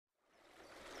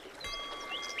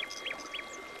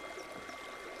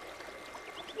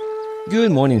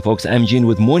Good morning, folks. I'm Gene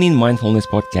with Morning Mindfulness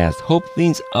Podcast. Hope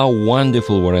things are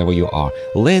wonderful wherever you are.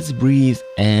 Let's breathe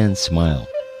and smile.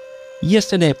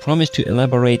 Yesterday, I promised to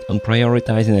elaborate on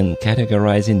prioritizing and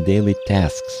categorizing daily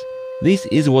tasks. This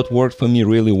is what worked for me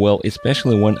really well,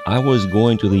 especially when I was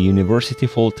going to the university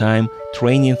full-time,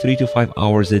 training 3 to 5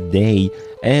 hours a day,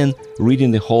 and reading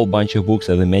the whole bunch of books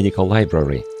at the medical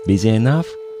library. Busy enough?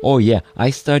 Oh yeah, I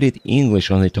studied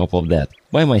English on the top of that,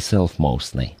 by myself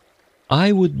mostly.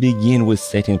 I would begin with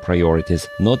setting priorities,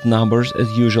 not numbers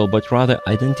as usual, but rather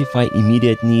identify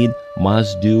immediate need,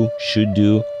 must do, should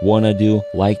do, wanna do,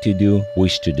 like to do,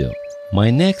 wish to do. My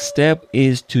next step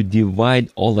is to divide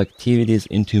all activities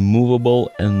into movable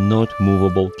and not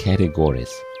movable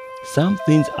categories. Some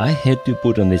things I had to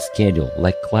put on the schedule,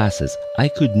 like classes. I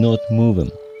could not move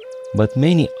them. But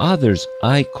many others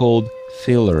I called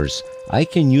fillers. I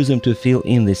can use them to fill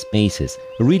in the spaces.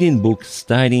 Reading books,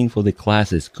 studying for the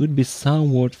classes could be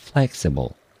somewhat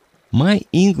flexible. My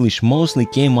English mostly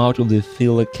came out of the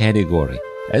filler category,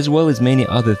 as well as many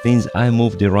other things I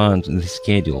moved around in the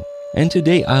schedule. And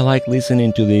today I like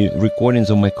listening to the recordings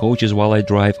of my coaches while I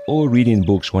drive or reading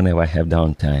books whenever I have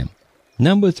downtime.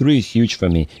 Number 3 is huge for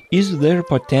me. Is there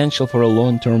potential for a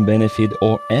long-term benefit,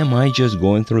 or am I just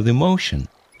going through the motion?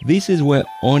 This is where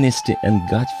honesty and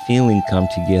gut feeling come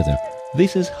together.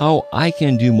 This is how I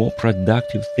can do more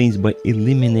productive things by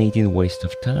eliminating waste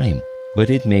of time.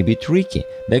 But it may be tricky.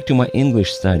 Back to my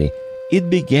English study. It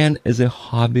began as a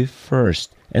hobby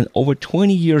first, and over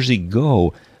 20 years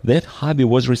ago, that hobby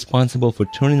was responsible for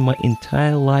turning my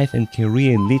entire life and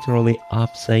career literally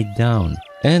upside down.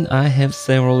 And I have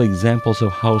several examples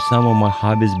of how some of my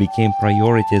hobbies became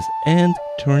priorities and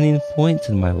turning points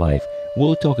in my life.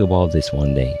 We'll talk about this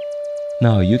one day.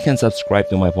 Now, you can subscribe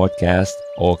to my podcast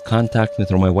or contact me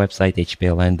through my website,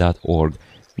 hpln.org.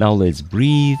 Now let's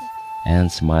breathe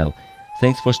and smile.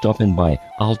 Thanks for stopping by.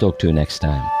 I'll talk to you next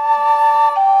time.